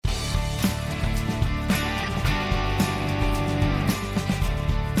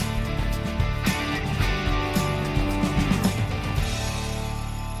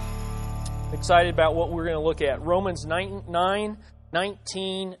excited about what we're going to look at. Romans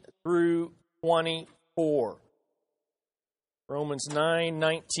 9:19 through 24. Romans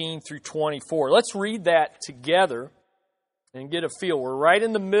 9:19 through 24. Let's read that together and get a feel. We're right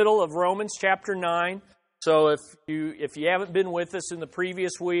in the middle of Romans chapter 9. So if you haven't been with us in the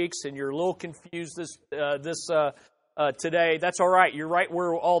previous weeks and you're a little confused today, that's all right. You're right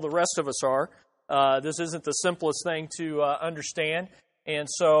where all the rest of us are. This isn't the simplest thing to understand. And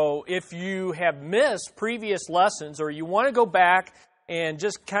so if you have missed previous lessons or you want to go back and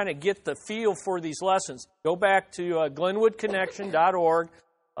just kind of get the feel for these lessons, go back to glenwoodconnection.org.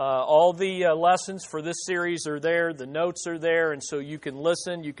 All the lessons for this series are there. The notes are there. And so you can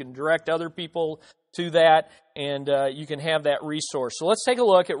listen. You can direct other people to that. And you can have that resource. So let's take a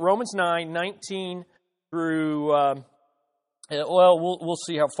look at Romans 9:19 through... we'll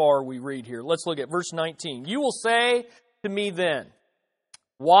see how far we read here. Let's look at verse 19. You will say to me then,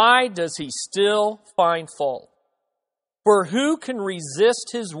 why does he still find fault? For who can resist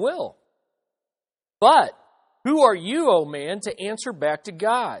his will? But who are you, O man, to answer back to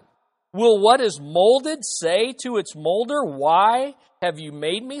God? Will what is molded say to its molder, why have you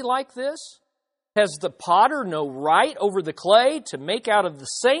made me like this? Has the potter no right over the clay to make out of the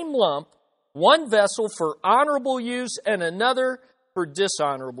same lump one vessel for honorable use and another for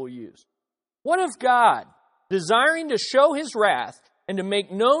dishonorable use? What if God, desiring to show his wrath and to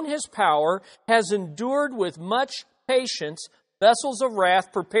make known his power, has endured with much patience vessels of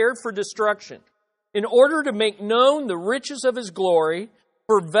wrath prepared for destruction, in order to make known the riches of his glory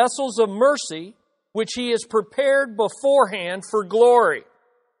for vessels of mercy, which he has prepared beforehand for glory?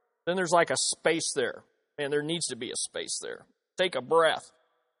 Then there's like a space there. Man, there needs to be a space there. Take a breath.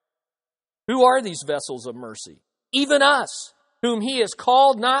 Who are these vessels of mercy? Even us, whom he has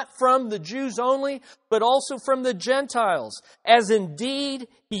called not from the Jews only, but also from the Gentiles, as indeed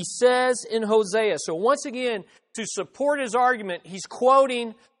he says in Hosea. So once again, to support his argument, he's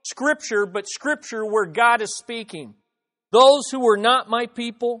quoting Scripture, but Scripture where God is speaking. Those who were not my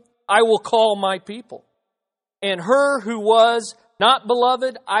people, I will call my people. And her who was not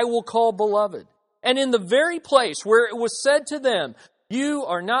beloved, I will call beloved. And in the very place where it was said to them, you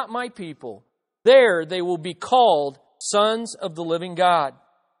are not my people, there they will be called sons of the living God.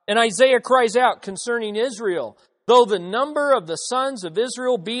 And Isaiah cries out concerning Israel, though the number of the sons of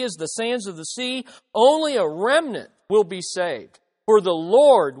Israel be as the sands of the sea, only a remnant will be saved. For the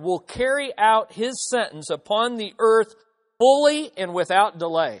Lord will carry out his sentence upon the earth fully and without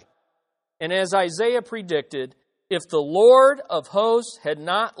delay. And as Isaiah predicted, if the Lord of hosts had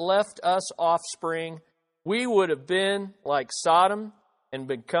not left us offspring, we would have been like Sodom and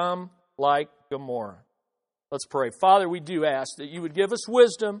become like Gomorrah. Let's pray. Father, we do ask that you would give us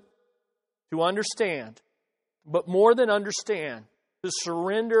wisdom to understand, but more than understand, to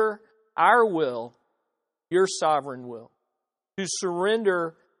surrender our will, your sovereign will, to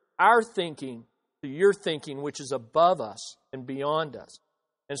surrender our thinking to your thinking, which is above us and beyond us.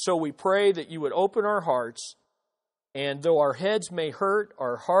 And so we pray that you would open our hearts, and though our heads may hurt,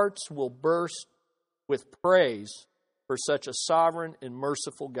 our hearts will burst with praise for such a sovereign and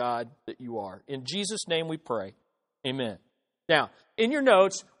merciful God that you are. In Jesus' name we pray. Amen. Now, in your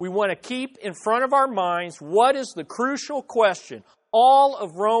notes, we want to keep in front of our minds what is the crucial question. All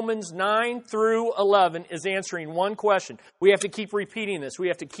of Romans 9 through 11 is answering one question. We have to keep repeating this. We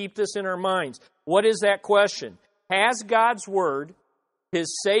have to keep this in our minds. What is that question? Has God's Word,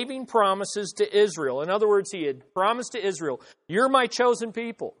 his saving promises to Israel, in other words, he had promised to Israel, you're my chosen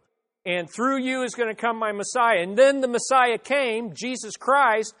people, and through you is going to come my Messiah. And then the Messiah came, Jesus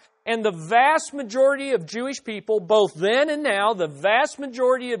Christ, and the vast majority of Jewish people, both then and now, the vast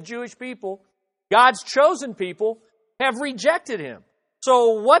majority of Jewish people, God's chosen people, have rejected him.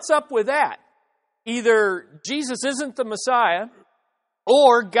 So what's up with that? Either Jesus isn't the Messiah,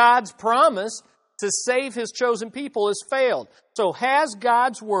 or God's promise to save his chosen people has failed. So has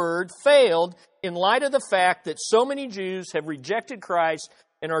God's Word failed in light of the fact that so many Jews have rejected Christ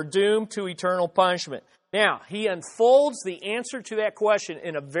and are doomed to eternal punishment? Now, he unfolds the answer to that question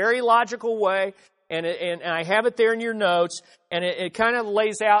in a very logical way, and I have it there in your notes, and it kind of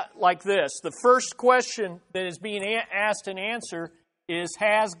lays out like this. The first question that is being asked and answered is,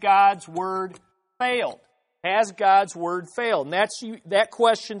 has God's Word failed? Has God's Word failed? And that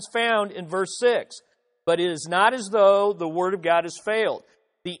question's found in verse 6. But it is not as though the Word of God has failed.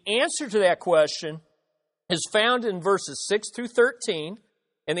 The answer to that question is found in verses 6 through 13.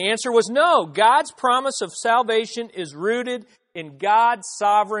 And the answer was no. God's promise of salvation is rooted in God's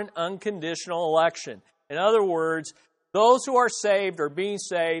sovereign, unconditional election. In other words, those who are saved are being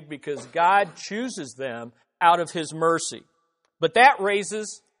saved because God chooses them out of his mercy. But that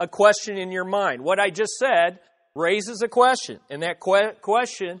raises a question in your mind. What I just said raises a question, and that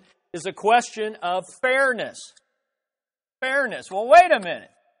question is a question of fairness. Fairness. Well, wait a minute.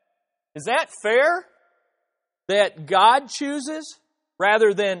 Is that fair? That God chooses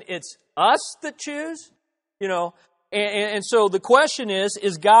rather than it's us that choose? You know, and so the question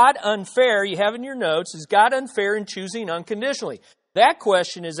is God unfair? You have in your notes, is God unfair in choosing unconditionally? That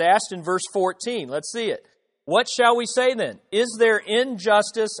question is asked in verse 14. Let's see it. What shall we say then? Is there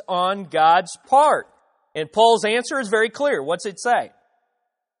injustice on God's part? And Paul's answer is very clear. What's it say?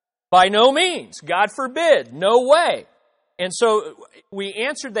 By no means. God forbid. No way. And so we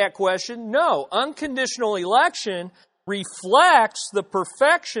answered that question. No. Unconditional election reflects the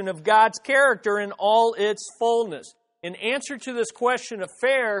perfection of God's character in all its fullness. In answer to this question of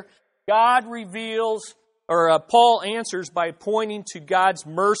fair, God reveals, or Paul answers by pointing to God's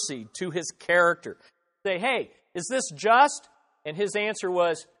mercy, to His character. Say, hey, is this just? And his answer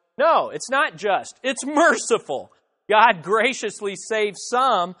was, no, it's not just. It's merciful. God graciously saves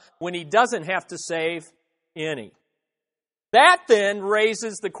some when He doesn't have to save any. That then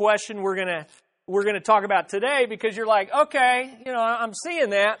raises the question we're going to talk about today, because you're like, okay, you know, I'm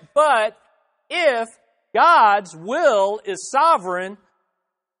seeing that, but if God's will is sovereign,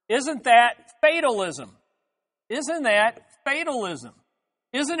 isn't that fatalism? Isn't that fatalism?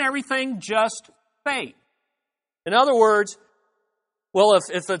 Isn't everything just fate? In other words, well,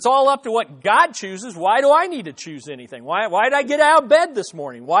 if it's all up to what God chooses, why do I need to choose anything? Why did I get out of bed this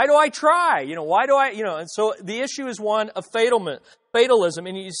morning? Why do I try? And so the issue is one of fatalism.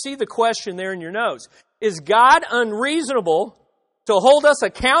 And you see the question there in your notes. Is God unreasonable to hold us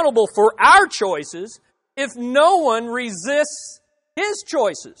accountable for our choices if no one resists His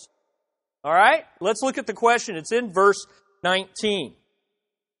choices? All right? Let's look at the question. It's in verse 19.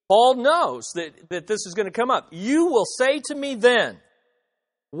 Paul knows that this is going to come up. You will say to me then,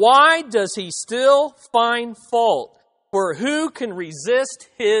 why does He still find fault? For who can resist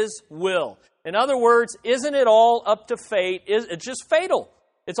His will? In other words, isn't it all up to fate? It's just fatal.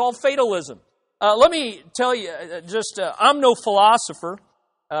 It's all fatalism. Let me tell you, I'm no philosopher.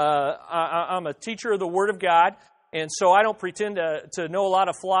 I'm a teacher of the Word of God, and so I don't pretend to know a lot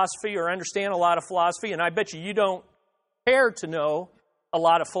of philosophy or understand a lot of philosophy, and I bet you don't care to know a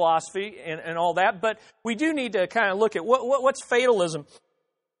lot of philosophy and all that, but we do need to kind of look at what's fatalism.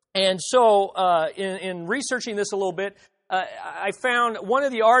 And so, in researching this a little bit, I found one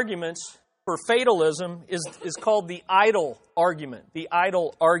of the arguments for fatalism is called the idol argument. The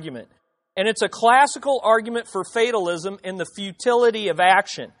idol argument. And it's a classical argument for fatalism and the futility of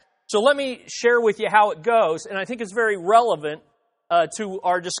action. So let me share with you how it goes, and I think it's very relevant to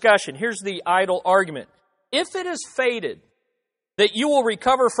our discussion. Here's the idol argument. If it is fated that you will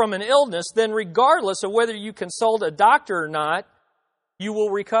recover from an illness, then regardless of whether you consult a doctor or not, you will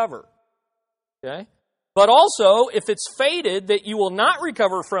recover. Okay? But also, if it's fated that you will not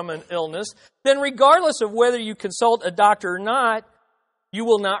recover from an illness, then regardless of whether you consult a doctor or not, you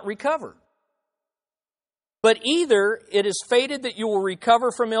will not recover. But either it is fated that you will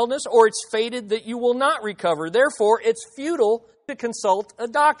recover from illness, or it's fated that you will not recover. Therefore, it's futile to consult a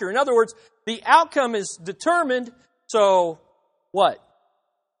doctor. In other words, the outcome is determined, so what?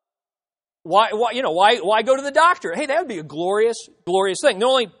 Why go to the doctor? Hey, that would be a glorious thing. The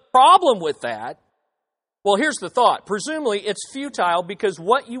only problem with that, well, here's the thought. Presumably, it's futile because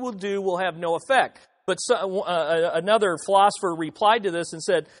what you will do will have no effect. But another philosopher replied to this and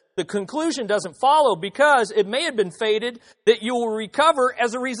said, the conclusion doesn't follow because it may have been fated that you will recover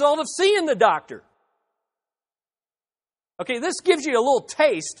as a result of seeing the doctor. Okay, this gives you a little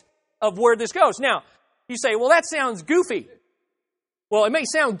taste of where this goes. Now, you say, well, that sounds goofy. Well, it may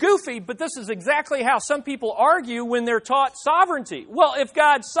sound goofy, but this is exactly how some people argue when they're taught sovereignty. Well, if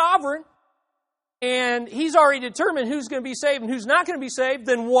God's sovereign and He's already determined who's going to be saved and who's not going to be saved,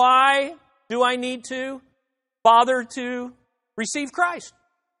 then why do I need to bother to receive Christ?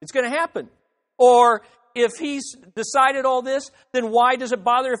 It's going to happen. Or if He's decided all this, then why does it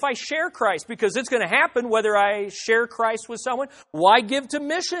bother if I share Christ? Because it's going to happen whether I share Christ with someone. Why give to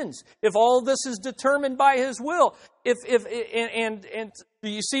missions if all of this is determined by His will? And do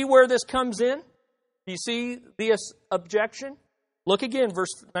you see where this comes in? Do you see this objection? Look again,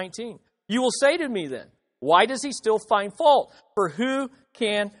 verse 19. You will say to me then, why does He still find fault? For who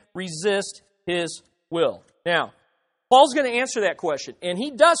can resist His will? Now, Paul's going to answer that question, and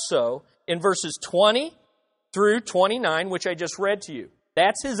he does so in verses 20 through 29, which I just read to you.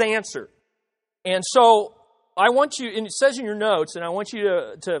 That's his answer. And so I want you, and it says in your notes, and I want you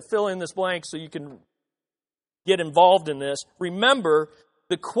to fill in this blank so you can get involved in this. Remember,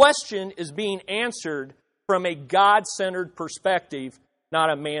 the question is being answered from a God-centered perspective, not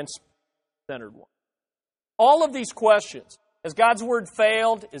a man-centered one. All of these questions, has God's Word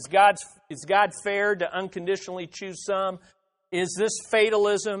failed? Is God fair to unconditionally choose some? Is this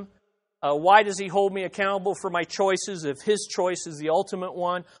fatalism? Why does He hold me accountable for my choices if His choice is the ultimate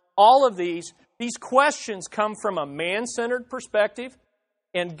one? All of these questions come from a man-centered perspective,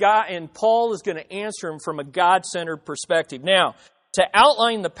 and Paul is going to answer them from a God-centered perspective. Now, to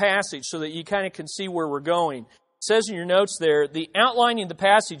outline the passage so that you kind of can see where we're going, it says in your notes there, the outlining the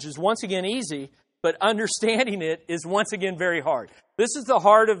passage is once again easy, but understanding it is once again very hard. This is the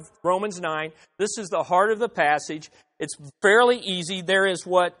heart of Romans 9. This is the heart of the passage. It's fairly easy. There is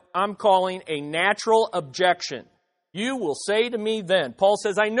what I'm calling a natural objection. You will say to me then, Paul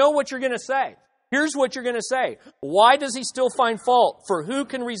says, I know what you're going to say. Here's what you're going to say. Why does he still find fault? For who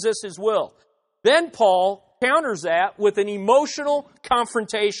can resist his will? Then Paul counters that with an emotional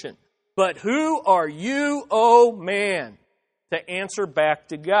confrontation. But who are you, oh man, to answer back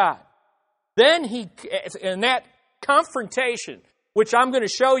to God? Then and that confrontation, which I'm going to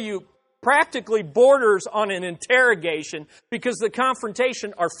show you, practically borders on an interrogation because the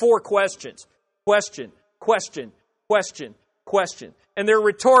confrontation are 4 questions. Question, question, question, question. And they're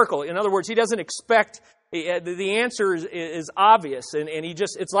rhetorical. In other words, he doesn't expect, the answer is obvious, and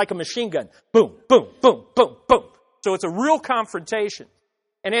it's like a machine gun. Boom, boom, boom, boom, boom. So it's a real confrontation.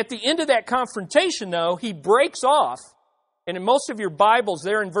 And at the end of that confrontation, though, he breaks off, and in most of your Bibles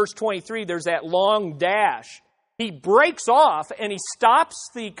there in verse 23, there's that long dash. He breaks off and he stops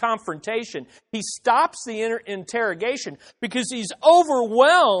the confrontation. He stops the interrogation because he's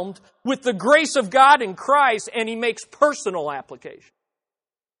overwhelmed with the grace of God in Christ, and he makes personal application.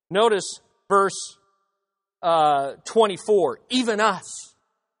 Notice verse 24. Even us.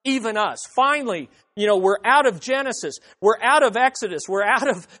 Even us. Finally, we're out of Genesis. We're out of Exodus. We're out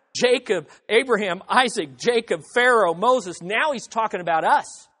of Jacob, Abraham, Isaac, Jacob, Pharaoh, Moses. Now he's talking about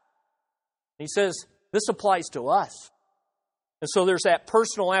us. He says, this applies to us. And so there's that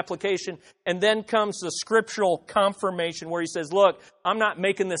personal application, and then comes the scriptural confirmation where he says, look, I'm not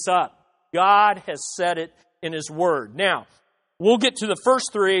making this up. God has said it in His Word. Now, we'll get to the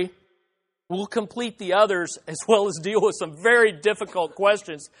first 3. We'll complete the others as well as deal with some very difficult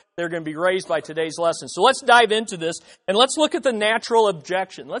questions that are going to be raised by today's lesson. So let's dive into this, and let's look at the natural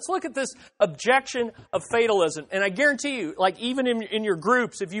objection. Let's look at this objection of fatalism. And I guarantee you, like even in your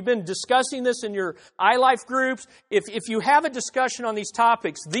groups, if you've been discussing this in your iLife groups, if you have a discussion on these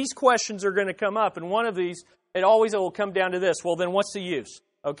topics, these questions are going to come up. And one of these, it will come down to this. Well, then what's the use?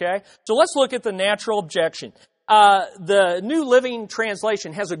 Okay? So let's look at the natural objection. The New Living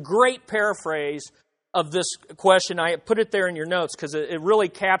Translation has a great paraphrase of this question. I put it there in your notes because it really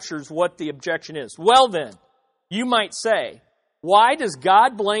captures what the objection is. Well then, you might say, why does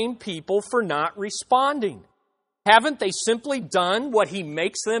God blame people for not responding? Haven't they simply done what He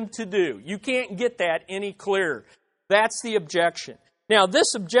makes them to do? You can't get that any clearer. That's the objection. Now,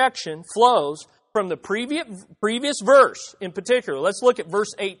 this objection flows from the previous verse in particular. Let's look at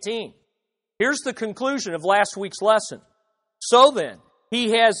verse 18. Here's the conclusion of last week's lesson. So then,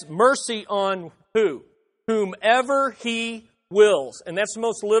 He has mercy on who? Whomever He wills. And that's the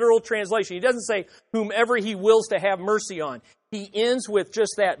most literal translation. He doesn't say whomever He wills to have mercy on. He ends with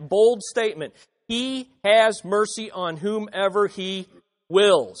just that bold statement. He has mercy on whomever He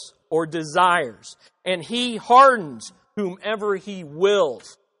wills or desires. And He hardens whomever He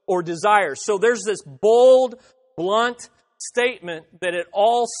wills or desires. So there's this bold, blunt statement that it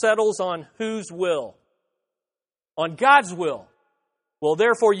all settles on whose will? On God's will. Well,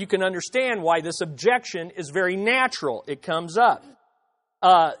 therefore, you can understand why this objection is very natural. It comes up.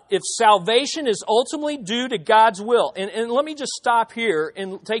 If salvation is ultimately due to God's will, and let me just stop here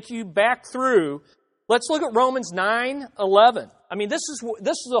and take you back through. Let's look at Romans 9:11. I mean, this is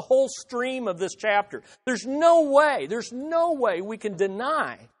the whole stream of this chapter. There's no way we can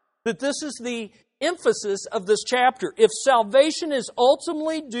deny that this is the emphasis of this chapter. If salvation is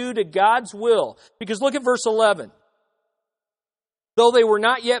ultimately due to God's will, because look at verse 11. Though they were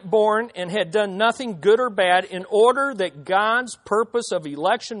not yet born and had done nothing good or bad, in order that God's purpose of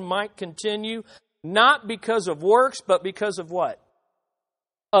election might continue, not because of works, but because of what?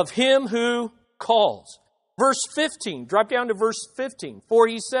 Of Him who calls. Verse 15, drop down to verse 15. For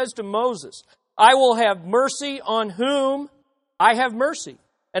He says to Moses, I will have mercy on whom I have mercy,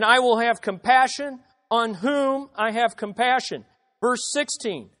 and I will have compassion on whom I have compassion. Verse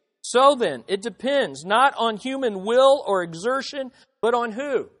 16. So then, it depends not on human will or exertion, but on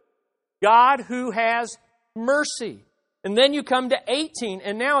who? God who has mercy. And then you come to 18,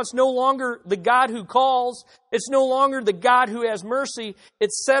 and now it's no longer the God who calls. It's no longer the God who has mercy.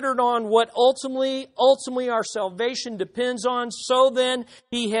 It's centered on what ultimately our salvation depends on. So then,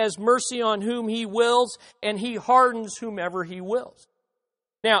 He has mercy on whom He wills, and He hardens whomever He wills.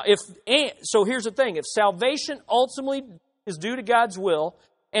 Now, so here's the thing. If salvation ultimately is due to God's will,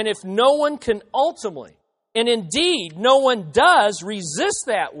 and if no one can ultimately, and indeed no one does resist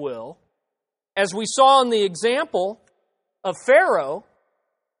that will, as we saw in the example of Pharaoh,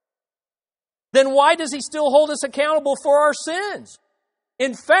 then why does He still hold us accountable for our sins?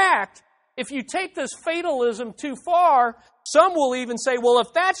 In fact, if you take this fatalism too far, some will even say, well,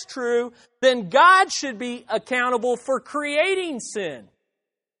 if that's true, then God should be accountable for creating sin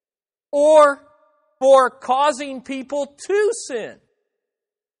or for causing people to sin.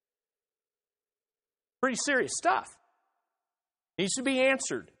 Pretty serious stuff. Needs to be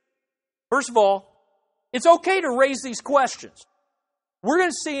answered. First of all, it's okay to raise these questions. We're going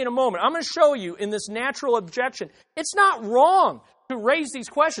to see in a moment. I'm going to show you in this natural objection. It's not wrong to raise these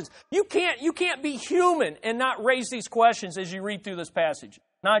questions. You can't be human and not raise these questions as you read through this passage.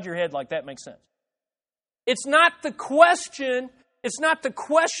 Nod your head like that makes sense. It's not the question. It's not the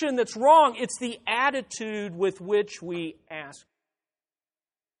question that's wrong. It's the attitude with which we ask.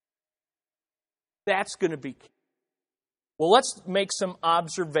 That's going to be key. Well, let's make some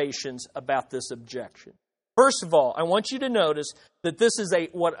observations about this objection. First of all, I want you to notice that this is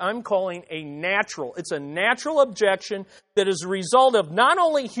what I'm calling a natural. It's a natural objection that is a result of not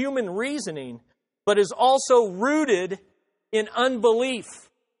only human reasoning, but is also rooted in unbelief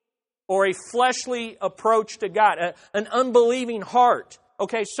or a fleshly approach to God, an unbelieving heart.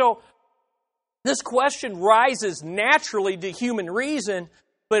 Okay, so this question rises naturally to human reason,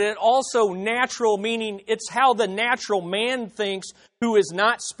 but it also natural, meaning it's how the natural man thinks who is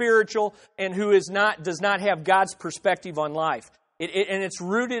not spiritual and who does not have God's perspective on life. And it's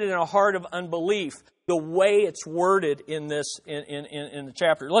rooted in a heart of unbelief, the way it's worded in this in the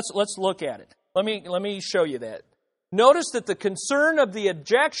chapter. Let's look at it. Let me show you that. Notice that the concern of the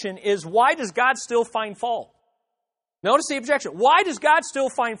objection is, why does God still find fault? Notice the objection. Why does God still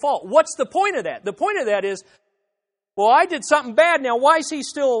find fault? What's the point of that? The point of that is, well, I did something bad. Now, why is he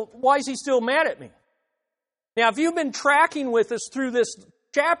still mad at me? Now, if you've been tracking with us through this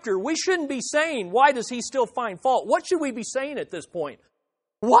chapter, we shouldn't be saying, why does He still find fault? What should we be saying at this point?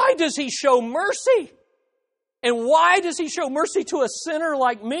 Why does He show mercy? And why does He show mercy to a sinner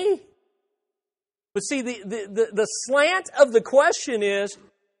like me? But see, the slant of the question is,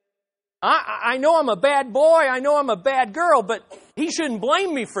 I know I'm a bad boy, I know I'm a bad girl, but He shouldn't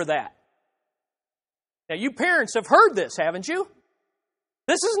blame me for that. Now, you parents have heard this, haven't you?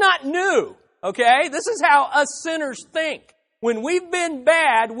 This is not new, okay? This is how us sinners think. When we've been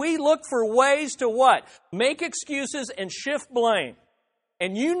bad, we look for ways to what? Make excuses and shift blame.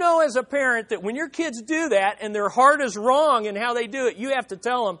 And you know as a parent that when your kids do that and their heart is wrong in how they do it, you have to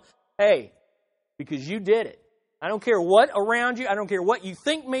tell them, hey, because you did it. I don't care what around you, I don't care what you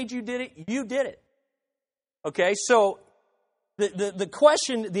think made you did it, you did it. Okay, so the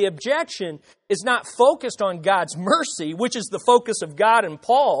question, the objection, is not focused on God's mercy, which is the focus of God and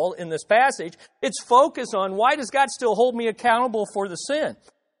Paul in this passage. It's focused on, why does God still hold me accountable for the sin?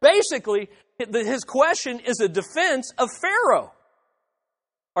 Basically, his question is a defense of Pharaoh.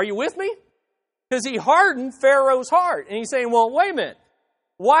 Are you with me? Because he hardened Pharaoh's heart. And he's saying, well, wait a minute.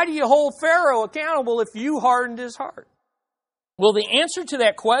 Why do you hold Pharaoh accountable if you hardened his heart? Well, the answer to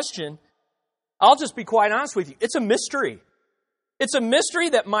that question, I'll just be quite honest with you, it's a mystery. It's a mystery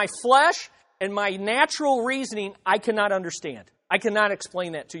that my flesh and my natural reasoning, I cannot understand. I cannot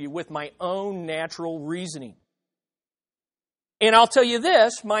explain that to you with my own natural reasoning. And I'll tell you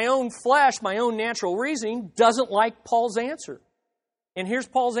this, my own flesh, my own natural reasoning doesn't like Paul's answer. And here's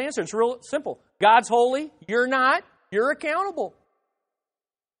Paul's answer. It's real simple. God's holy. You're not. You're accountable.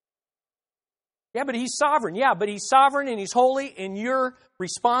 Yeah, but He's sovereign. Yeah, but He's sovereign and He's holy and you're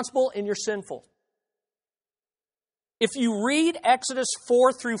responsible and you're sinful. If you read Exodus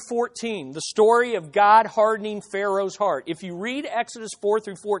 4 through 14, the story of God hardening Pharaoh's heart, if you read Exodus 4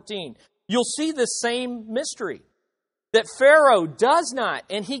 through 14, you'll see the same mystery. That Pharaoh does not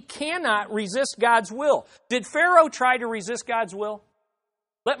and he cannot resist God's will. Did Pharaoh try to resist God's will?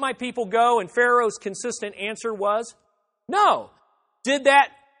 Let my people go, and Pharaoh's consistent answer was, no. Did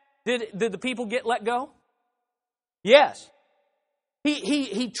the people get let go? Yes.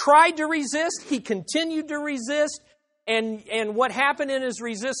 He tried to resist, he continued to resist, and what happened in his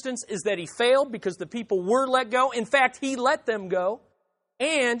resistance is that he failed because the people were let go. In fact, he let them go.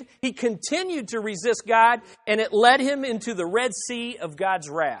 And he continued to resist God, and it led him into the Red Sea of God's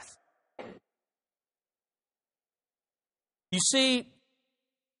wrath. You see,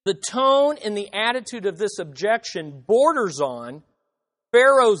 the tone and the attitude of this objection borders on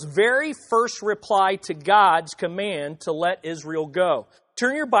Pharaoh's very first reply to God's command to let Israel go.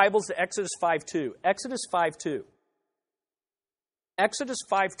 Turn your Bibles to Exodus 5:2. Exodus 5:2. Exodus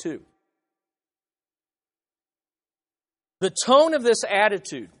 5:2. The tone of this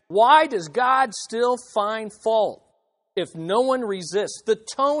attitude. Why does God still find fault if no one resists? The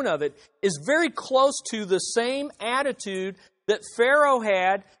tone of it is very close to the same attitude that Pharaoh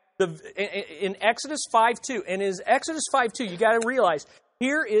had in Exodus 5:2. And in Exodus 5:2, you got to realize,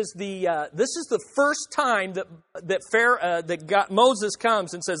 here is this is the first time that Moses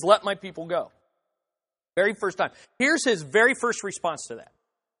comes and says, "Let my people go." Very first time. Here's his very first response to that.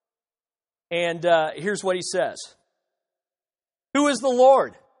 And here's what he says. "Who is the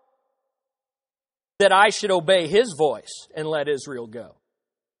Lord, that I should obey His voice and let Israel go?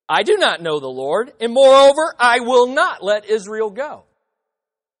 I do not know the Lord, and moreover, I will not let Israel go."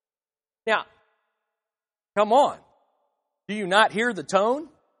 Now, come on. Do you not hear the tone?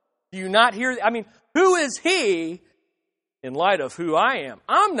 Do you not hear? Who is he in light of who I am?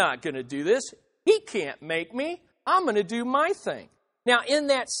 I'm not going to do this. He can't make me. I'm going to do my thing. Now, in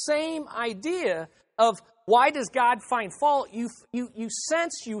that same idea of why does God find fault, you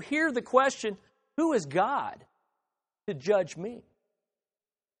sense, you hear the question, who is God to judge me?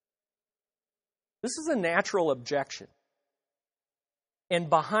 This is a natural objection. And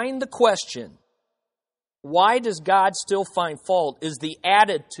behind the question, why does God still find fault, is the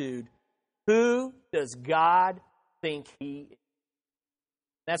attitude, who does God think He is?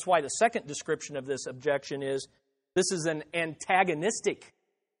 That's why the second description of this objection is, this is an antagonistic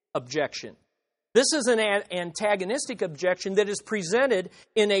objection. This is an antagonistic objection that is presented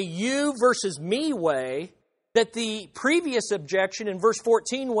in a you versus me way that the previous objection in verse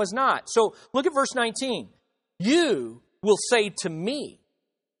 14 was not. So look at verse 19. You will say to me,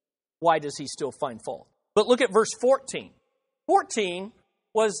 why does he still find fault? But look at verse 14. 14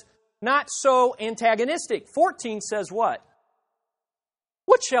 was not so antagonistic. 14 says what?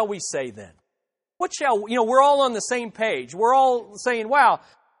 What shall we say then? We're all on the same page. We're all saying, wow,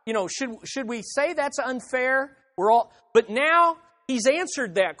 should we say that's unfair? But now he's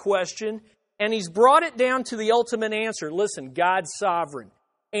answered that question and he's brought it down to the ultimate answer. Listen, God's sovereign.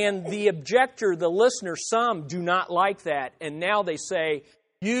 And the objector, the listener, some do not like that. And now they say,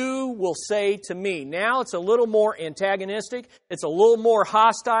 you will say to me. Now it's a little more antagonistic. It's a little more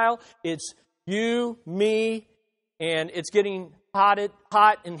hostile. It's you, me, and it's getting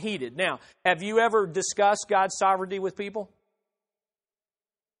hot and heated. Now, have you ever discussed God's sovereignty with people?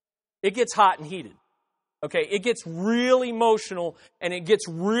 It gets hot and heated. Okay, it gets real emotional and it gets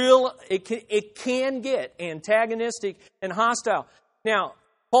it can get antagonistic and hostile. Now,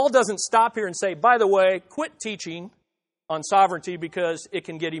 Paul doesn't stop here and say, by the way, quit teaching on sovereignty because it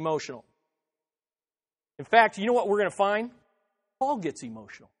can get emotional. In fact, you know what we're going to find? Paul gets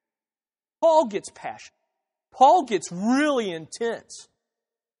emotional. Paul gets passionate. Paul gets really intense.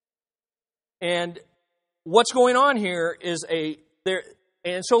 And what's going on here is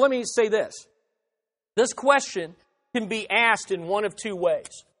and so let me say this. This question can be asked in one of two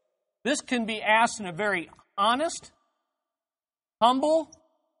ways. This can be asked in a very honest, humble,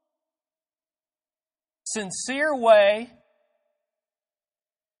 sincere way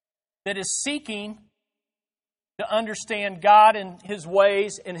that is seeking to understand God and His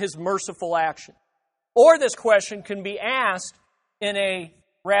ways and His merciful action. Or this question can be asked in a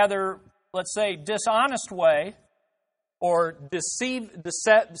rather, let's say, dishonest way or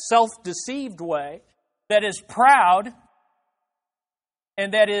self-deceived way that is proud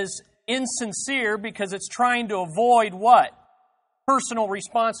and that is insincere because it's trying to avoid what? Personal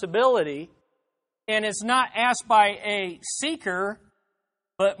responsibility, and it's not asked by a seeker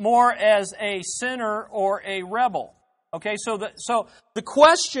but more as a sinner or a rebel. Okay, so the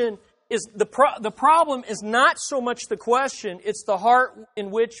question is the problem is not so much the question, it's the heart in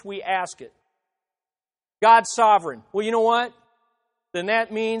which we ask it. God's sovereign. Well, you know what? Then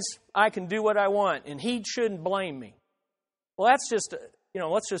that means I can do what I want, and He shouldn't blame me. Well, that's just,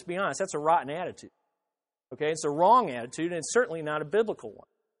 let's just be honest, that's a rotten attitude. Okay, it's a wrong attitude, and it's certainly not a biblical one.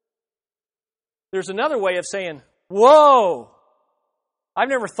 There's another way of saying, whoa, I've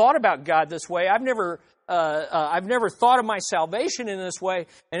never thought about God this way. I've never thought of my salvation in this way,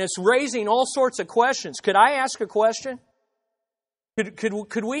 and it's raising all sorts of questions. Could I ask a question?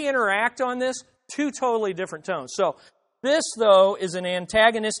 Could we interact on this? Two totally different tones. So this, though, is an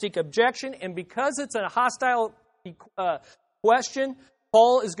antagonistic objection, and because it's a hostile question,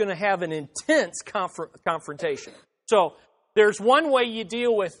 Paul is going to have an intense confrontation. So there's one way you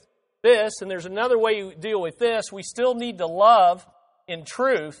deal with this, and there's another way you deal with this. We still need to love in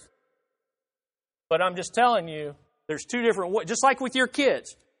truth. But I'm just telling you, there's two different ways. Just like with your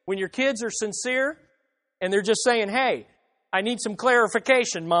kids. When your kids are sincere and they're just saying, hey, I need some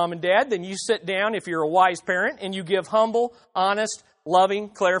clarification, Mom and Dad, then you sit down, if you're a wise parent, and you give humble, honest, loving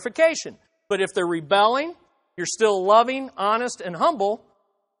clarification. But if they're rebelling, you're still loving, honest, and humble,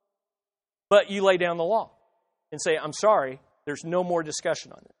 but you lay down the law and say, I'm sorry, there's no more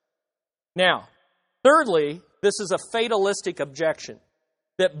discussion on it. Now, thirdly, this is a fatalistic objection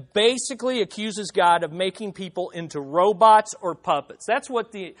that basically accuses God of making people into robots or puppets. That's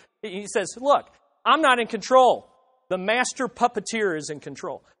what he says, look, I'm not in control. The master puppeteer is in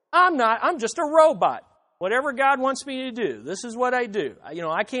control. I'm not. I'm just a robot. Whatever God wants me to do, this is what I do.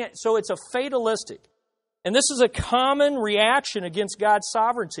 I can't. So it's a fatalistic. And this is a common reaction against God's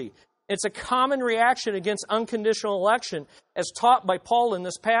sovereignty. It's a common reaction against unconditional election as taught by Paul in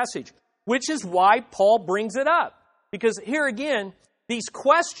this passage, which is why Paul brings it up. Because here again, these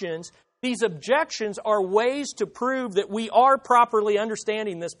questions, these objections are ways to prove that we are properly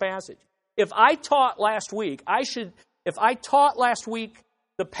understanding this passage. If I taught last week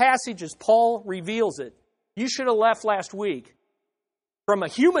the passage as Paul reveals it, you should have left last week from a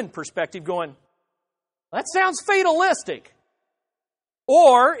human perspective going, that sounds fatalistic.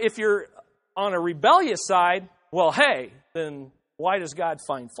 Or if you're on a rebellious side, well, hey, then why does God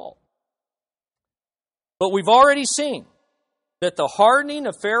find fault? But we've already seen that the hardening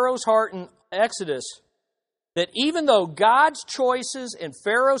of Pharaoh's heart in Exodus, that even though God's choices and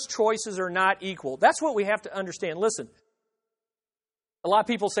Pharaoh's choices are not equal, that's what we have to understand. Listen, a lot of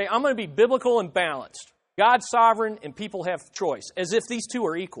people say, I'm going to be biblical and balanced. God's sovereign and people have choice, as if these two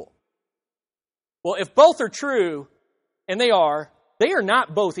are equal. Well, if both are true, and they are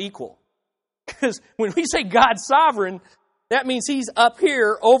not both equal. Because when we say God's sovereign, that means He's up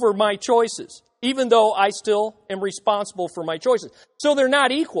here over my choices, even though I still am responsible for my choices. So they're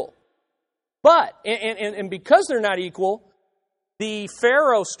not equal. But, and because they're not equal, the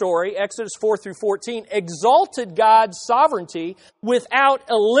Pharaoh story, Exodus 4 through 14, exalted God's sovereignty without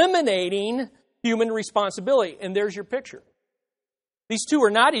eliminating human responsibility. And there's your picture. These two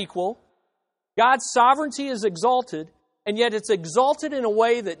are not equal. God's sovereignty is exalted, and yet it's exalted in a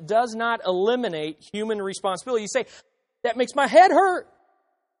way that does not eliminate human responsibility. You say, that makes my head hurt.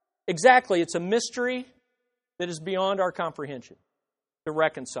 Exactly. It's a mystery that is beyond our comprehension to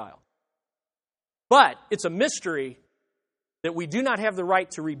reconcile. But it's a mystery that we do not have the right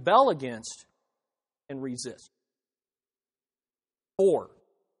to rebel against and resist. 4.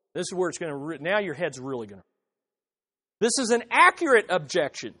 This is where it's going to, now your head's really going to. This is an accurate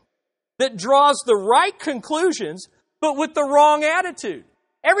objection that draws the right conclusions, but with the wrong attitude.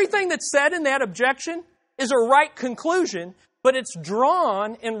 Everything that's said in that objection is a right conclusion, but it's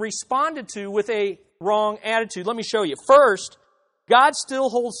drawn and responded to with a wrong attitude. Let me show you. First, God still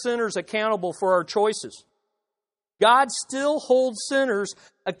holds sinners accountable for our choices. God still holds sinners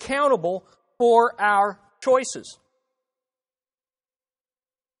accountable for our choices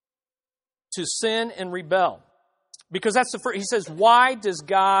to sin and rebel. Because that's the first. He says, why does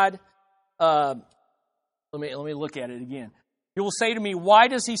God... let me look at it again. You will say to me, why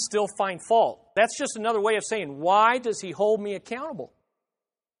does He still find fault? That's just another way of saying, why does He hold me accountable?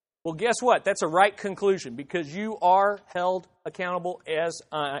 Well, guess what? That's a right conclusion, because you are held accountable as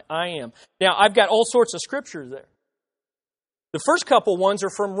I am. Now, I've got all sorts of scriptures there. The first couple ones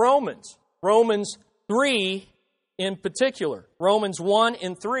are from Romans. Romans 3 in particular. Romans 1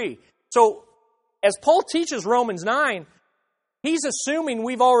 and 3. So, as Paul teaches Romans 9, he's assuming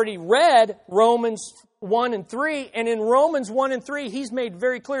we've already read Romans 1 and 3. And in Romans 1 and 3, he's made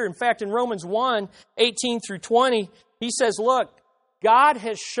very clear. In fact, in Romans 1, 18 through 20, he says, look, God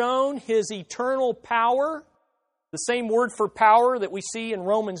has shown His eternal power, the same word for power that we see in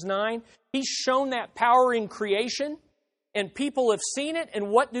Romans 9. He's shown that power in creation, and people have seen it, and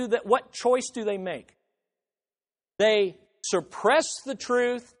what choice do they make? They suppress the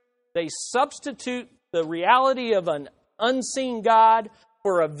truth. They substitute the reality of an unseen God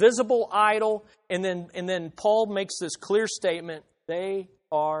for a visible idol, and then Paul makes this clear statement: they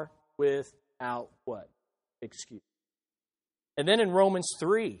are without what? Excuse. And then in Romans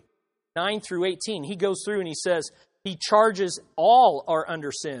 3, 9 through 18, he goes through and he says, he charges all are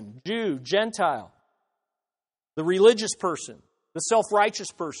under sin: Jew, Gentile, the religious person, the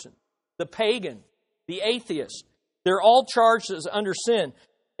self-righteous person, the pagan, the atheist. They're all charged as under sin.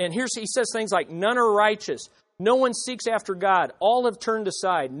 And he says things like, none are righteous. No one seeks after God. All have turned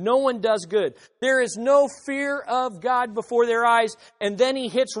aside. No one does good. There is no fear of God before their eyes. And then he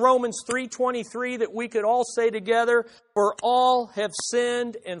hits Romans 3:23 that we could all say together, for all have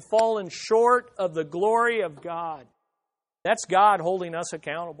sinned and fallen short of the glory of God. That's God holding us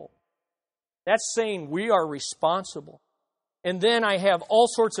accountable. That's saying we are responsible. And then I have all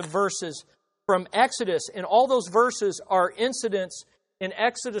sorts of verses from Exodus, and all those verses are incidents in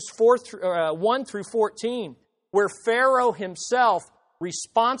Exodus 1 through 14, where Pharaoh himself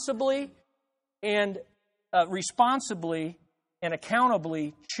responsibly and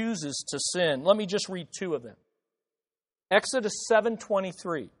accountably chooses to sin. Let me just read two of them. Exodus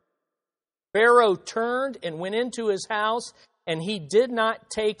 7:23. Pharaoh turned and went into his house, and he did not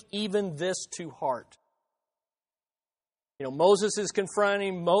take even this to heart. Moses is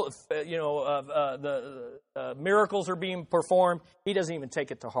confronting, the miracles are being performed. He doesn't even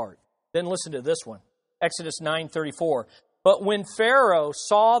take it to heart. Then listen to this one. Exodus 9:34. But when Pharaoh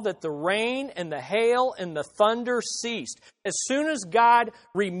saw that the rain and the hail and the thunder ceased, as soon as God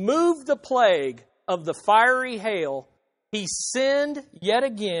removed the plague of the fiery hail, he sinned yet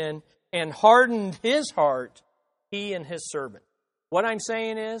again and hardened his heart, he and his servant. What I'm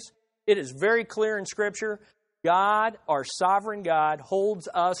saying is, it is very clear in Scripture, God, our sovereign God, holds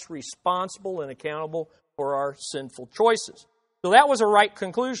us responsible and accountable for our sinful choices. So that was a right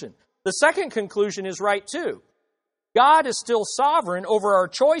conclusion. The second conclusion is right too. God is still sovereign over our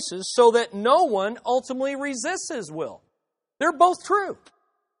choices so that no one ultimately resists His will. They're both true.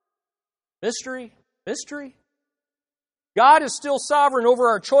 Mystery. God is still sovereign over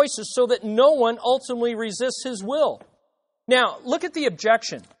our choices so that no one ultimately resists His will. Now, look at the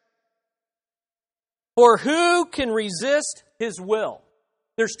objection. For who can resist His will?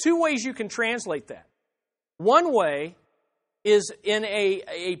 There's two ways you can translate that. One way is in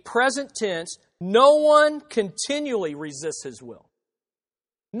a present tense, no one continually resists His will.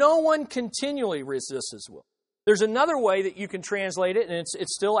 No one continually resists His will. There's another way that you can translate it, and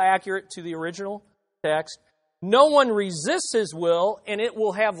it's still accurate to the original text. No one resists His will, and it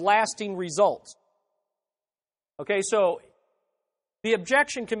will have lasting results. Okay, so the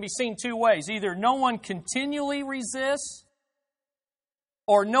objection can be seen two ways. Either no one continually resists,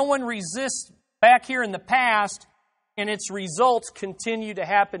 or no one resists back here in the past, and its results continue to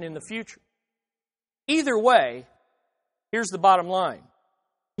happen in the future. Either way, here's the bottom line.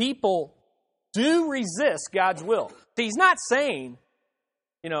 People do resist God's will. See, He's not saying,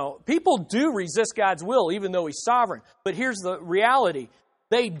 people do resist God's will even though He's sovereign. But here's the reality.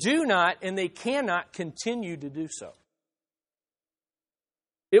 They do not and they cannot continue to do so.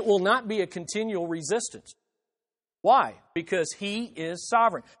 It will not be a continual resistance. Why? Because He is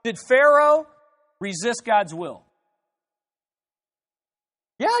sovereign. Did Pharaoh resist God's will?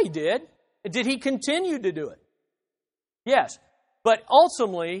 Yeah, he did. Did he continue to do it? Yes. But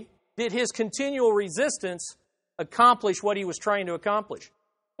ultimately, did his continual resistance accomplish what he was trying to accomplish?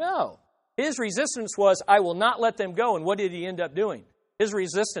 No. His resistance was, I will not let them go. And what did he end up doing? His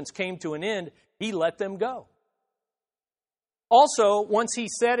resistance came to an end. He let them go. Also, once he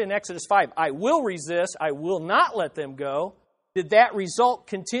said in Exodus 5, I will resist, I will not let them go, did that result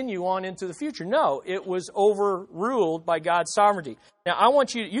continue on into the future? No, it was overruled by God's sovereignty. Now, I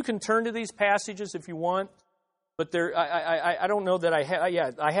want you can turn to these passages if you want, but I don't know that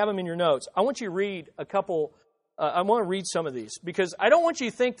I have them in your notes. I want you to read a couple, I want to read some of these, because I don't want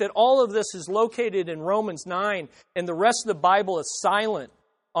you to think that all of this is located in Romans 9 and the rest of the Bible is silent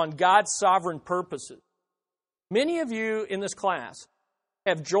on God's sovereign purposes. Many of you in this class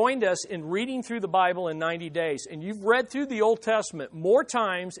have joined us in reading through the Bible in 90 days, and you've read through the Old Testament more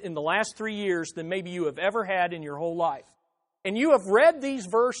times in the last 3 years than maybe you have ever had in your whole life. And you have read these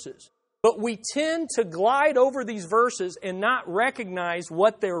verses, but we tend to glide over these verses and not recognize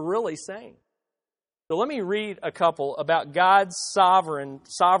what they're really saying. So let me read a couple about God's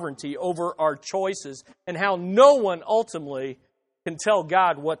sovereignty over our choices and how no one ultimately can tell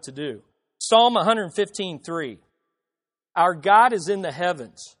God what to do. Psalm 115:3. Our God is in the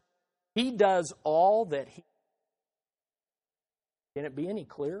heavens. He does all that He... Can it be any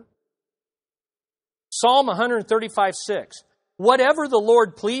clearer? Psalm 135:6. Whatever the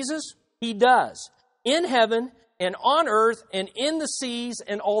Lord pleases, He does. In heaven and on earth and in the seas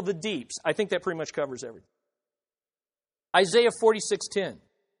and all the deeps. I think that pretty much covers everything. Isaiah 46:10.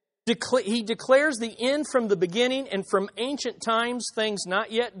 He declares the end from the beginning and from ancient times things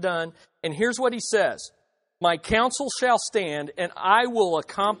not yet done. And here's what He says. My counsel shall stand, and I will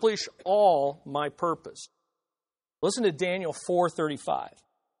accomplish all my purpose. Listen to Daniel 4:35.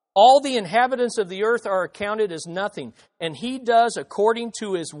 All the inhabitants of the earth are accounted as nothing, and He does according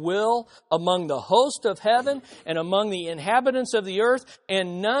to His will among the host of heaven and among the inhabitants of the earth,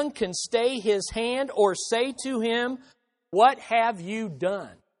 and none can stay His hand or say to Him, what have you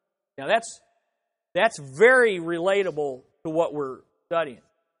done? Now that's very relatable to what we're studying.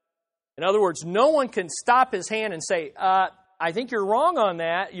 In other words, no one can stop His hand and say, I think you're wrong on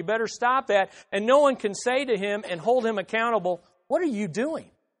that. You better stop that. And no one can say to Him and hold Him accountable, what are you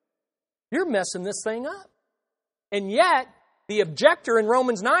doing? You're messing this thing up. And yet, the objector in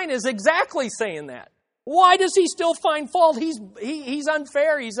Romans 9 is exactly saying that. Why does he still find fault? He's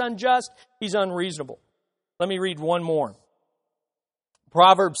unfair, he's unjust, he's unreasonable. Let me read one more.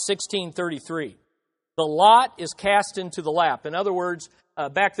 Proverbs 16:33. The lot is cast into the lap. In other words,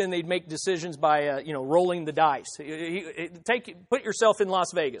 back then they'd make decisions by rolling the dice. Put yourself in Las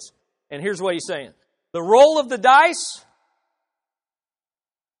Vegas. And here's what he's saying. The roll of the dice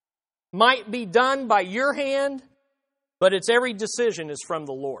might be done by your hand, but its every decision is from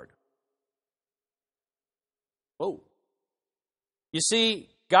the Lord. Whoa. You see,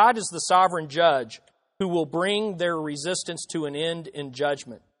 God is the sovereign judge who will bring their resistance to an end in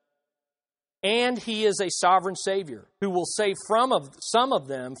judgment. And He is a sovereign Savior who will save some of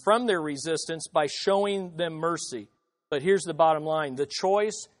them from their resistance by showing them mercy. But here's the bottom line. The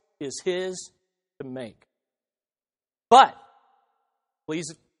choice is His to make. But,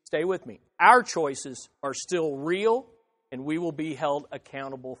 please stay with me. Our choices are still real, and we will be held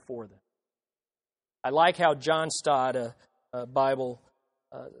accountable for them. I like how John Stott, a Bible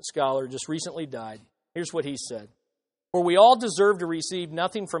scholar, just recently died. Here's what he said. For we all deserve to receive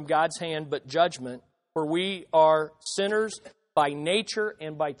nothing from God's hand but judgment, for we are sinners by nature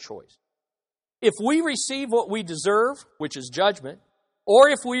and by choice. If we receive what we deserve, which is judgment, or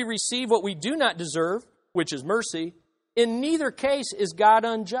if we receive what we do not deserve, which is mercy, in neither case is God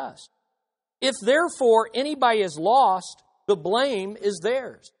unjust. If therefore anybody is lost, the blame is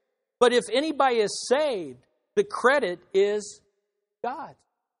theirs. But if anybody is saved, the credit is God's.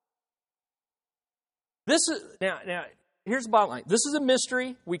 Now, here's the bottom line. This is a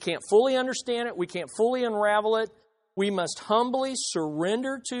mystery. We can't fully understand it. We can't fully unravel it. We must humbly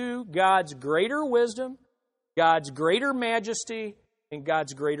surrender to God's greater wisdom, God's greater majesty, and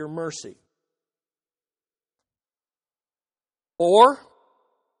God's greater mercy. Or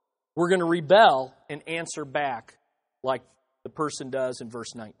we're going to rebel and answer back like the person does in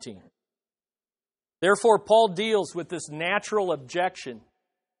verse 19. Therefore, Paul deals with this natural objection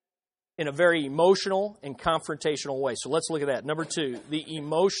in a very emotional and confrontational way. So let's look at that. Number 2, the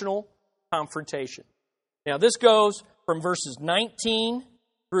emotional confrontation. Now, this goes from verses 19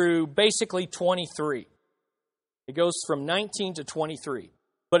 through basically 23. It goes from 19 to 23.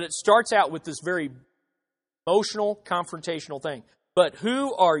 But it starts out with this very emotional, confrontational thing. But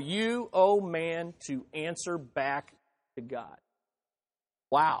who are you, O man, to answer back to God?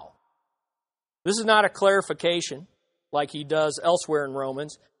 Wow. This is not a clarification like he does elsewhere in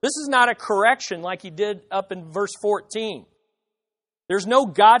Romans. This is not a correction like he did up in verse 14. There's no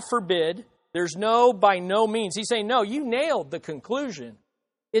God forbid. There's no by no means. He's saying, no, you nailed the conclusion.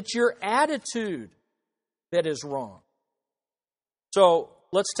 It's your attitude that is wrong. So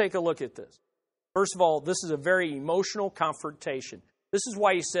let's take a look at this. First of all, this is a very emotional confrontation. This is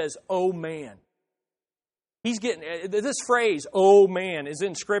why he says, oh man. He's getting this phrase, oh man, is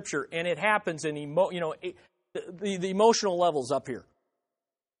in Scripture, and it happens in the emotional levels up here.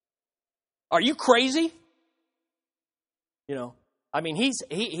 Are you crazy?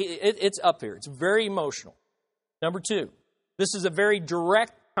 It's up here. It's very emotional. Number 2, this is a very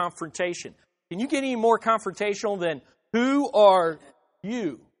direct confrontation. Can you get any more confrontational than, who are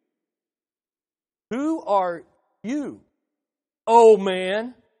you? Who are you? Oh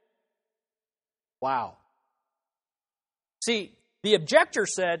man. Wow. See, the objector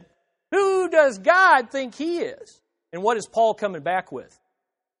said, who does God think He is? And what is Paul coming back with?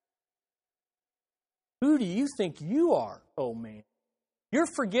 Who do you think you are, oh man? You're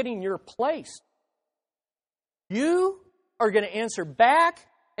forgetting your place. You are going to answer back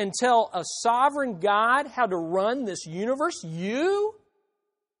and tell a sovereign God how to run this universe? You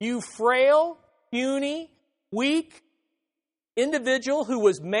frail, puny, weak individual who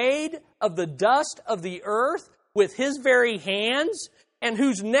was made of the dust of the earth with His very hands, and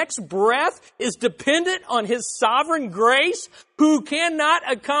whose next breath is dependent on His sovereign grace, who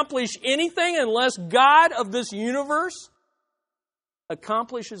cannot accomplish anything unless God of this universe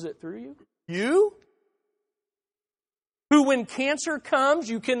accomplishes it through you? You? Who, when cancer comes,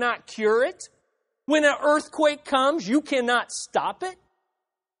 you cannot cure it? When an earthquake comes, you cannot stop it?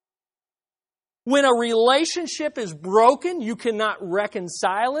 When a relationship is broken, you cannot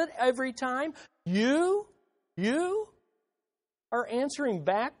reconcile it every time. You are answering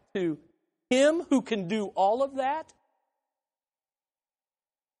back to Him who can do all of that.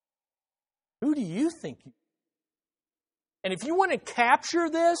 Who do you think you are? And if you want to capture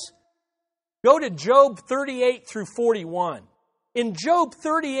this, go to Job 38 through 41. In Job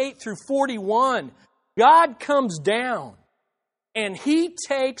 38 through 41, God comes down and He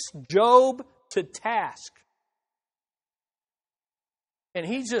takes Job to task. And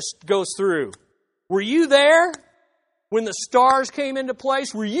He just goes through. Were you there when the stars came into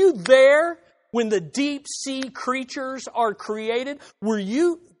place? Were you there when the deep sea creatures are created? Were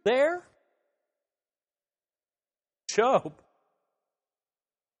you there? Job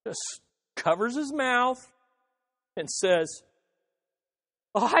just covers his mouth and says,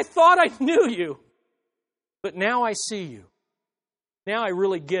 "Oh, I thought I knew you, but now I see you. Now I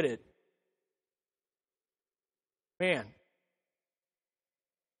really get it. Man,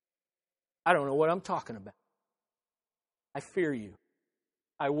 I don't know what I'm talking about. I fear you.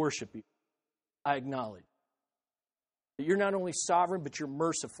 I worship you. I acknowledge that you're not only sovereign, but you're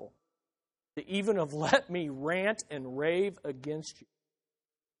merciful. To even have let me rant and rave against you.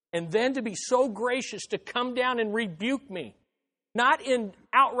 And then to be so gracious to come down and rebuke me. Not in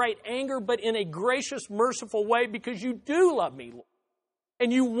outright anger, but in a gracious, merciful way, because you do love me, Lord.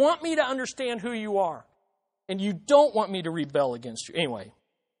 And you want me to understand who you are. And you don't want me to rebel against you." Anyway,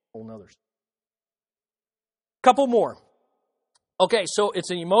 whole nother. Couple more. Okay, so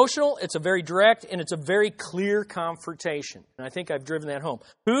it's an emotional, it's a very direct, and it's a very clear confrontation. And I think I've driven that home.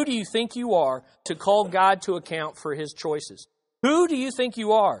 Who do you think you are to call God to account for His choices? Who do you think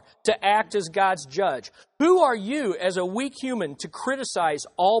you are to act as God's judge? Who are you as a weak human to criticize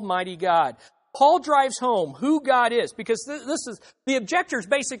Almighty God? Paul drives home who God is, because this is the objector's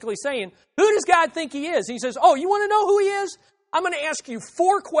basically saying, who does God think He is? And he says, oh, you want to know who He is? I'm going to ask you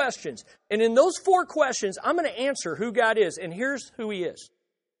 4 questions. And in those 4 questions, I'm going to answer who God is. And here's who He is.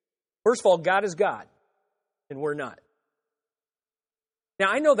 First of all, God is God, and we're not.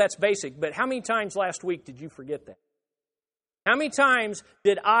 Now, I know that's basic, but how many times last week did you forget that? How many times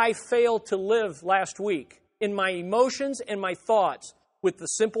did I fail to live last week in my emotions and my thoughts with the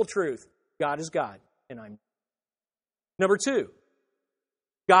simple truth, God is God, and I'm not? Number 2,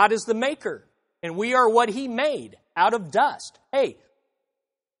 God is the maker, and we are what He made out of dust. Hey,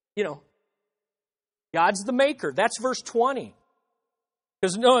 God's the maker. That's verse 20.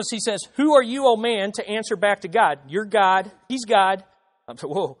 Because notice He says, who are you, O man, to answer back to God? You're God. He's God.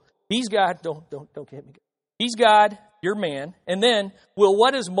 Whoa, He's God. Don't hit me. He's God. You're man. And then, will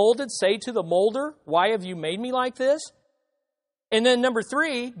what is molded say to the molder, why have you made me like this? And then number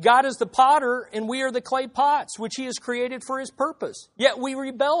 3, God is the potter, and we are the clay pots, which He has created for His purpose. Yet we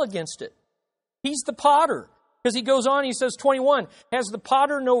rebel against it. He's the potter. Because He goes on, He says, 21, has the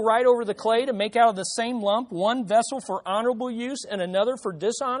potter no right over the clay to make out of the same lump one vessel for honorable use and another for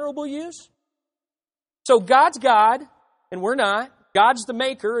dishonorable use? So God's God, and we're not. God's the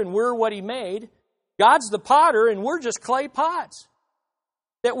maker, and we're what He made. God's the potter, and we're just clay pots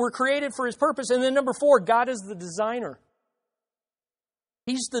that were created for His purpose. And then number 4, God is the designer.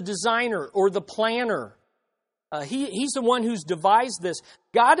 He's the designer or the planner. He's the one who's devised this.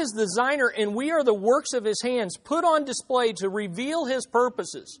 God is the designer, and we are the works of His hands, put on display to reveal His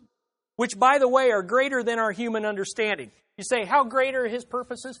purposes, which, by the way, are greater than our human understanding. You say, how great are His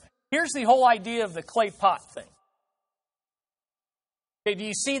purposes? Here's the whole idea of the clay pot thing. Okay, do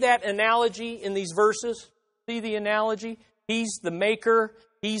you see that analogy in these verses? See the analogy? He's the maker.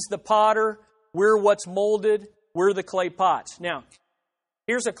 He's the potter. We're what's molded. We're the clay pots. Now,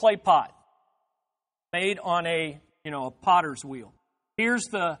 here's a clay pot made on a potter's wheel. Here's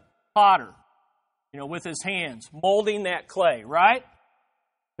the potter, with his hands molding that clay, right?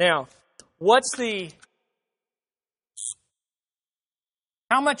 Now,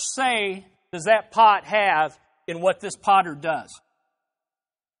 how much say does that pot have in what this potter does?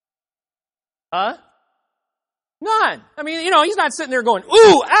 Huh? None. I mean, he's not sitting there going,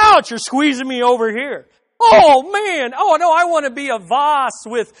 ooh, ouch, you're squeezing me over here. Oh, man. Oh, no, I want to be a vase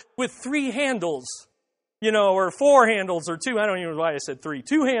with 3 handles, or 4 handles or 2. I don't even know why I said 3.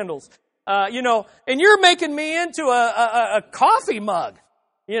 2 handles, and you're making me into a coffee mug.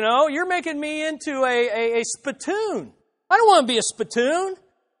 You're making me into a spittoon. I don't want to be a spittoon.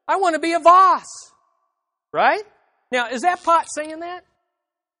 I want to be a vase. Right? Now, is that pot saying that?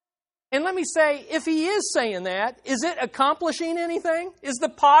 And let me say, if he is saying that, is it accomplishing anything? Is the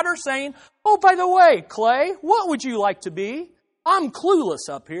potter saying, oh, by the way, clay, what would you like to be? I'm clueless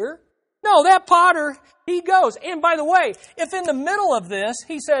up here. No, that potter, he goes. And by the way, if in the middle of this,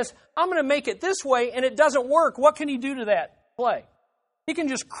 he says, I'm going to make it this way, and it doesn't work, what can he do to that clay? He can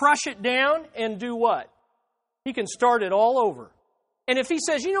just crush it down and do what? He can start it all over. And if he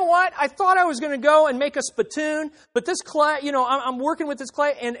says, you know what, I thought I was going to go and make a spittoon, but this clay, I'm working with this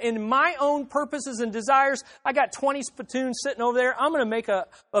clay, and in my own purposes and desires, I got 20 spittoons sitting over there. I'm going to make a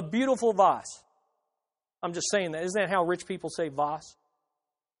beautiful vase. I'm just saying that. Isn't that how rich people say vase?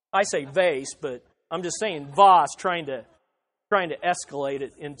 I say vase, but I'm just saying vase, trying to escalate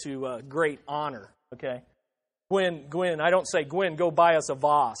it into great honor. Okay, Gwen, I don't say Gwen, go buy us a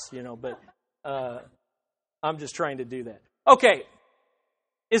vase, but I'm just trying to do that. Okay,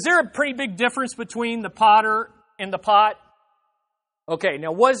 is there a pretty big difference between the potter and the pot? Okay,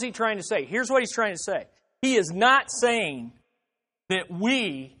 now what is he trying to say? Here's what he's trying to say. He is not saying that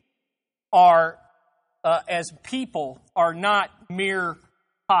we are, as people, are not mere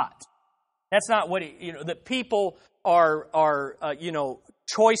pots. That's not what that people are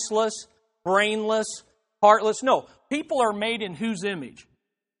choiceless, brainless, heartless. No, people are made in whose image?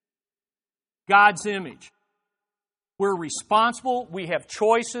 God's image. We're responsible, we have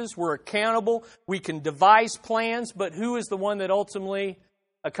choices, we're accountable, we can devise plans, but who is the one that ultimately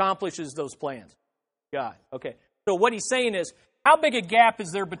accomplishes those plans? God. Okay. So what he's saying is, how big a gap is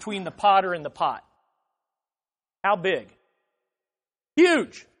there between the potter and the pot? How big?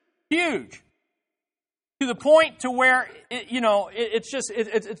 Huge. Huge. To the point to where,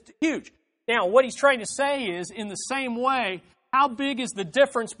 it's huge. Now, what he's trying to say is, in the same way, how big is the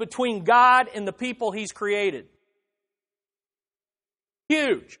difference between God and the people He's created?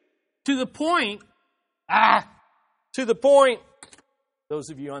 Huge. To the point, those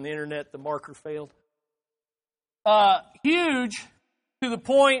of you on the internet, the marker failed. Huge to the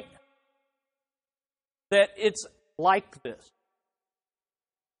point that it's like this.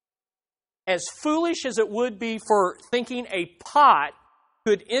 As foolish as it would be for thinking a pot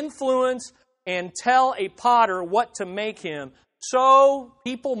could influence and tell a potter what to make him, so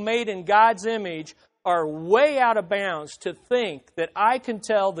people made in God's image are way out of bounds to think that I can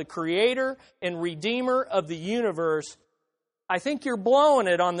tell the Creator and Redeemer of the universe, I think you're blowing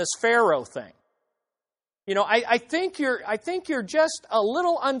it on this Pharaoh thing. I think you're just a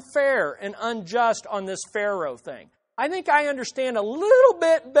little unfair and unjust on this Pharaoh thing. I think I understand a little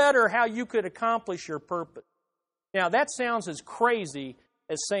bit better how you could accomplish your purpose. Now, that sounds as crazy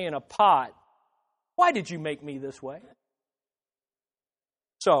as saying a pot, why did you make me this way?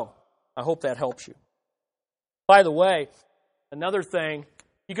 So, I hope that helps you. By the way, another thing,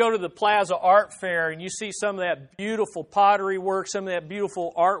 you go to the Plaza Art Fair and you see some of that beautiful pottery work, some of that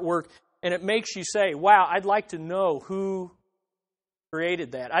beautiful artwork, and it makes you say, wow, I'd like to know who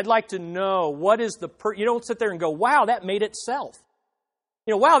created that. I'd like to know what is you don't sit there and go, wow, that made itself.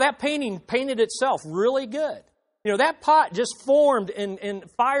 Wow, that painting painted itself really good. That pot just formed and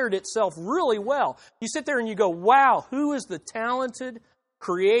fired itself really well. You sit there and you go, wow, who is the talented,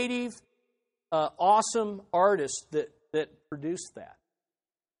 creative, awesome artist that produced that?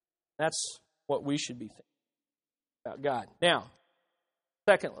 That's what we should be thinking about God. Now,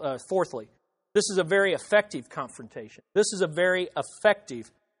 fourthly, this is a very effective confrontation. This is a very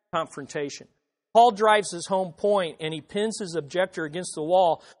effective confrontation. Paul drives his home point and he pins his objector against the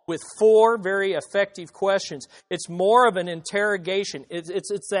wall with 4 very effective questions. It's more of an interrogation.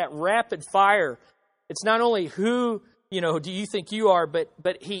 It's that rapid fire. It's not only who, do you think you are, but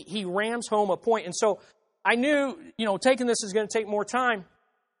he rams home a point. And so I knew, taking this is going to take more time,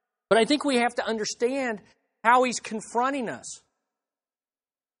 but I think we have to understand how he's confronting us.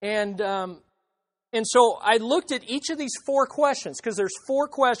 And so I looked at each of these 4 questions, because there's 4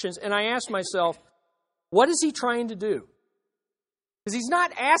 questions, and I asked myself, what is he trying to do? Because he's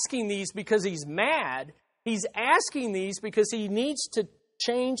not asking these because he's mad. He's asking these because he needs to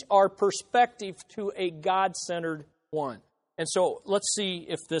change our perspective to a God-centered one. And so let's see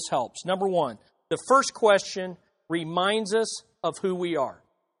if this helps. Number 1, the first question reminds us of who we are.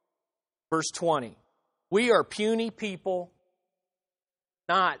 Verse 20, we are puny people,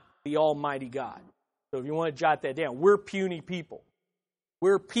 not the Almighty God. So if you want to jot that down, we're puny people.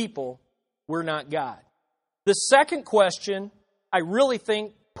 We're people, we're not God. The second question, I really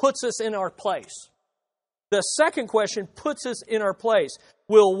think, puts us in our place. The second question puts us in our place.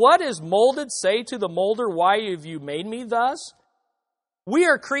 Will what is molded say to the molder, why have you made me thus? We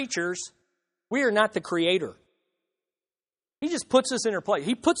are creatures. We are not the Creator. He just puts us in our place.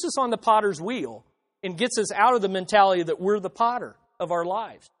 He puts us on the potter's wheel and gets us out of the mentality that we're the potter of our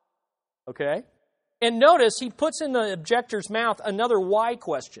lives. Okay? And notice he puts in the objector's mouth another why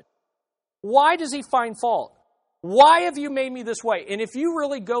question. Why does he find fault? Why have you made me this way? And if you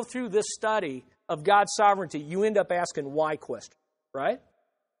really go through this study of God's sovereignty, you end up asking why questions, right?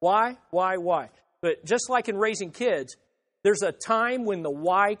 Why? But just like in raising kids, there's a time when the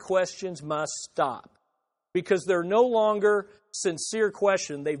why questions must stop because they're no longer sincere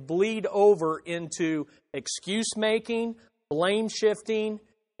questions. They bleed over into excuse making, blame shifting,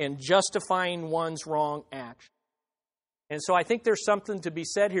 and justifying one's wrong action. And so I think there's something to be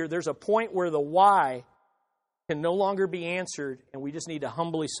said here. There's a point where the why can no longer be answered, and we just need to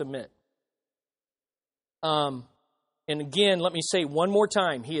humbly submit. And again, let me say one more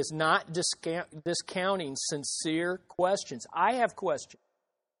time, he is not discounting sincere questions. I have questions.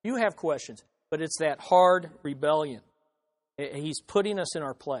 You have questions. But it's that hard rebellion. He's putting us in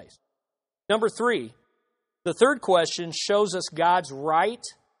our place. Number 3, the third question shows us God's right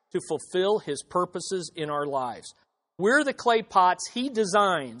to fulfill His purposes in our lives. We're the clay pots He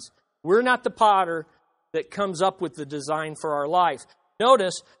designs. We're not the potter that comes up with the design for our life.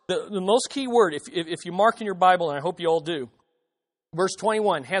 Notice the most key word, if you mark in your Bible, and I hope you all do, verse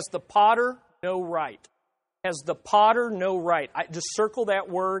 21, has the potter no right? Has the potter no right? Just circle that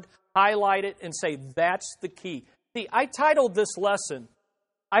word, highlight it, and say that's the key. See, I titled this lesson,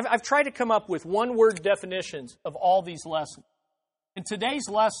 I've tried to come up with one-word definitions of all these lessons. And today's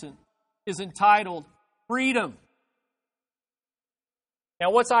lesson is entitled Freedom. Now,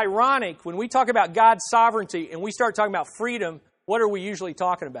 what's ironic, when we talk about God's sovereignty and we start talking about freedom, what are we usually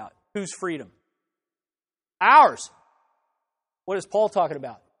talking about? Whose freedom? Ours. What is Paul talking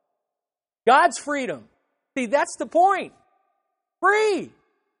about? God's freedom. See, that's the point. Free.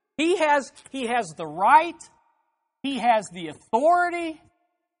 He has the right. He has the authority.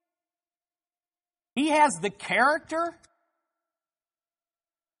 He has the character.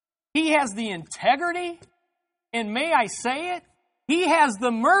 He has the integrity. And may I say it? He has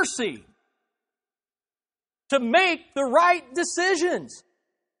the mercy to make the right decisions.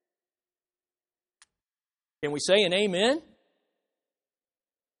 Can we say an amen?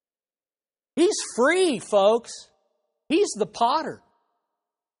 He's free, folks. He's the potter.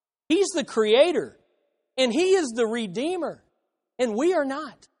 He's the creator. And He is the redeemer. And we are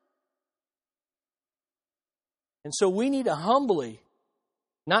not. And so we need to humbly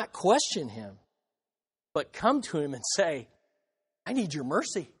not question Him, but come to Him and say, I need your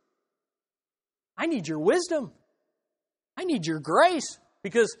mercy. I need your wisdom. I need your grace.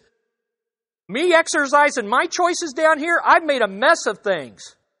 Because me exercising my choices down here, I've made a mess of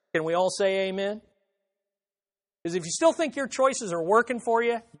things. Can we all say amen? Because if you still think your choices are working for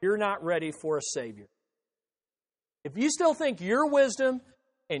you, you're not ready for a Savior. If you still think your wisdom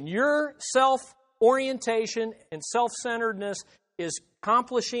and your self-orientation and self-centeredness is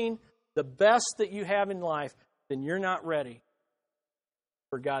accomplishing the best that you have in life, then you're not ready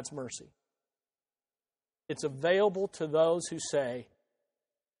for God's mercy. It's available to those who say,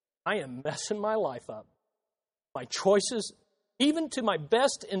 I am messing my life up. My choices, even to my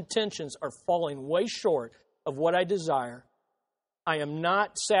best intentions, are falling way short of what I desire. I am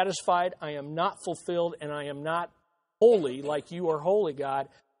not satisfied, I am not fulfilled, and I am not holy like you are holy, God.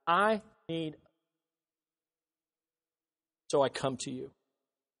 I need. So I come to you.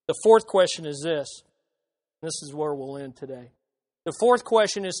 The fourth question is this. This is where we'll end today. The fourth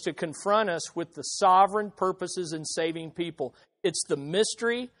question is to confront us with the sovereign purposes in saving people. It's the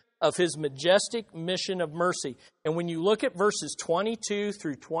mystery of His majestic mission of mercy. And when you look at verses 22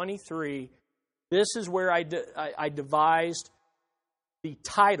 through 23, this is where I devised the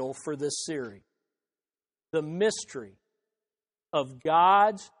title for this series. The mystery of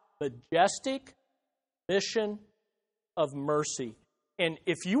God's majestic mission of mercy. And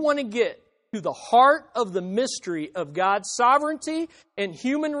if you want to get to the heart of the mystery of God's sovereignty and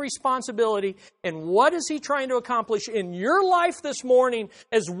human responsibility, and what is He trying to accomplish in your life this morning,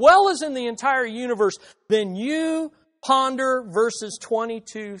 as well as in the entire universe, then you ponder verses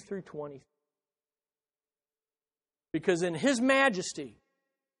 22 through 23. Because in His majesty,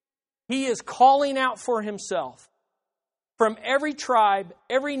 He is calling out for Himself from every tribe,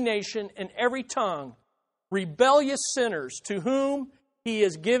 every nation, and every tongue, rebellious sinners to whom He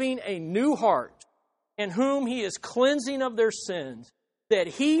is giving a new heart and whom He is cleansing of their sins, that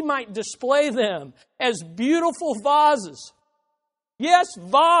He might display them as beautiful vases. Yes,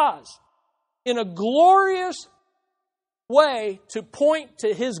 vase, in a glorious way to point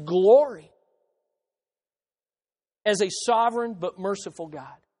to His glory as a sovereign but merciful God.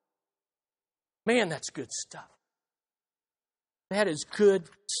 Man, that's good stuff. That is good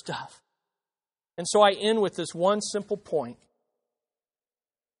stuff. And so I end with this one simple point.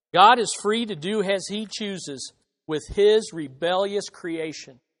 God is free to do as He chooses with His rebellious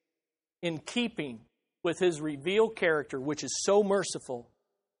creation, in keeping with His revealed character, which is so merciful,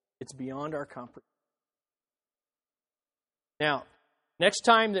 it's beyond our comprehension. Now, next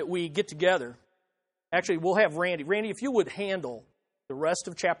time that we get together, actually, we'll have Randy. Randy, if you would handle the rest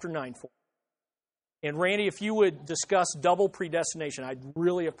of chapter 9 for me. And Randy, if you would discuss double predestination, I'd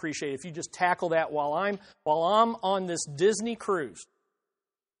really appreciate it if you just tackle that while I'm on this Disney cruise.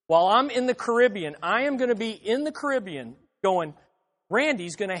 While I'm in the Caribbean, I am going to be in the Caribbean going,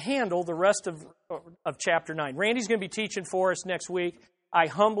 Randy's going to handle the rest of chapter 9. Randy's going to be teaching for us next week. I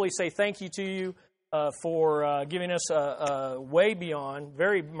humbly say thank you to you for giving us a way beyond,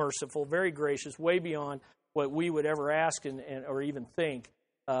 very merciful, very gracious, way beyond what we would ever ask or even think,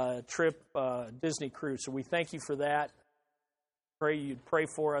 trip Disney cruise. So we thank you for that. Pray you'd pray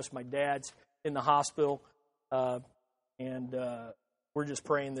for us. My dad's in the hospital, and we're just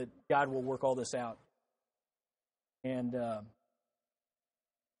praying that God will work all this out. And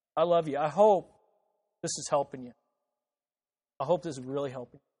I love you. I hope this is helping you. I hope this is really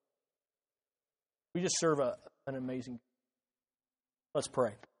helping you. We just serve an amazing God. Let's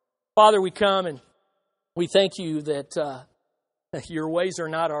pray. Father, we come and we thank you that your ways are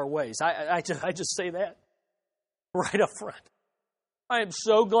not our ways. I just say that right up front. I am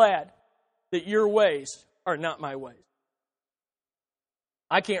so glad that your ways are not my ways.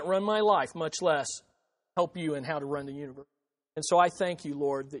 I can't run my life, much less help you in how to run the universe. And so I thank you,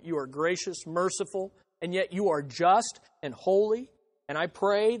 Lord, that you are gracious, merciful, and yet you are just and holy. And I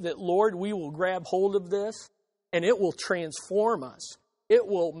pray that, Lord, we will grab hold of this and it will transform us. It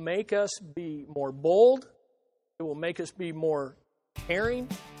will make us be more bold. It will make us be more caring.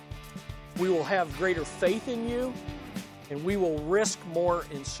 We will have greater faith in you, and we will risk more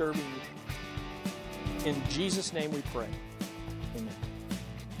in serving you. In Jesus' name we pray.